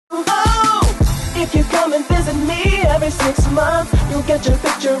6 months, you'll get your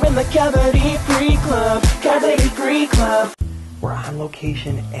picture in the cavity-free club. Cavity-free club. We're on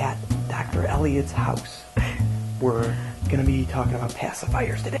location at Dr. Elliott's house. We're gonna be talking about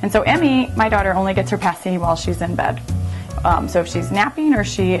pacifiers today. And so Emmy, my daughter, only gets her passy while she's in bed. So if she's napping or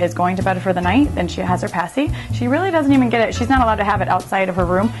she is going to bed for the night, then she has her passy. She really doesn't even get it. She's not allowed to have it outside of her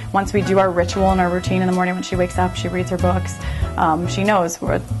room. Once we do our ritual and our routine in the morning when she wakes up, she reads her books. She knows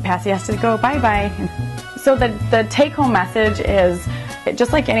where passy has to go bye-bye. So the take-home message is,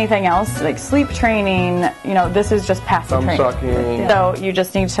 just like anything else, like sleep training, you know, this is just passy training. Sucking. So you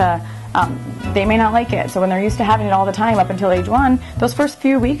just need to, they may not like it. So when they're used to having it all the time up until age 1, those first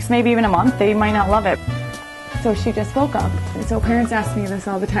few weeks, maybe even a month, they might not love it. So she just woke up. And so parents ask me this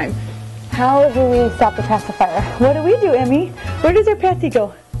all the time. How do we stop the pacifier? What do we do, Emmy? Where does our passy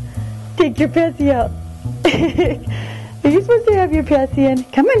go? Take your passy out. Are you supposed to have your passy in?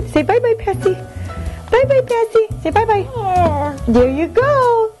 Come on, say bye-bye, passy. Bye-bye, passy. Say bye-bye. Yeah. There you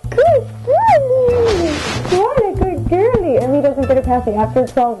go. Good girlie. What a good girlie. Emmy doesn't get a passy. After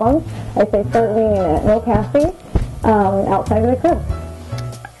 12 months, I say start weaning it. No passy outside of the crib.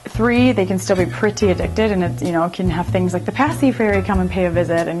 3, they can still be pretty addicted, and it, you know, can have things like the passy fairy come and pay a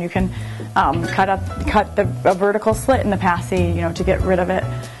visit, and you can cut a vertical slit in the passy, you know, to get rid of it.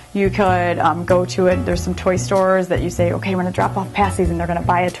 You could go to it. There's some toy stores that you say, okay, we're gonna drop off passies, and they're gonna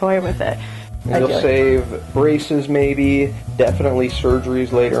buy a toy with it. And you'll save braces, maybe, definitely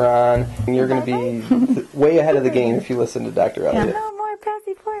surgeries later on, and you're going to be way ahead of the game if you listen to Dr. Elliott. Yeah.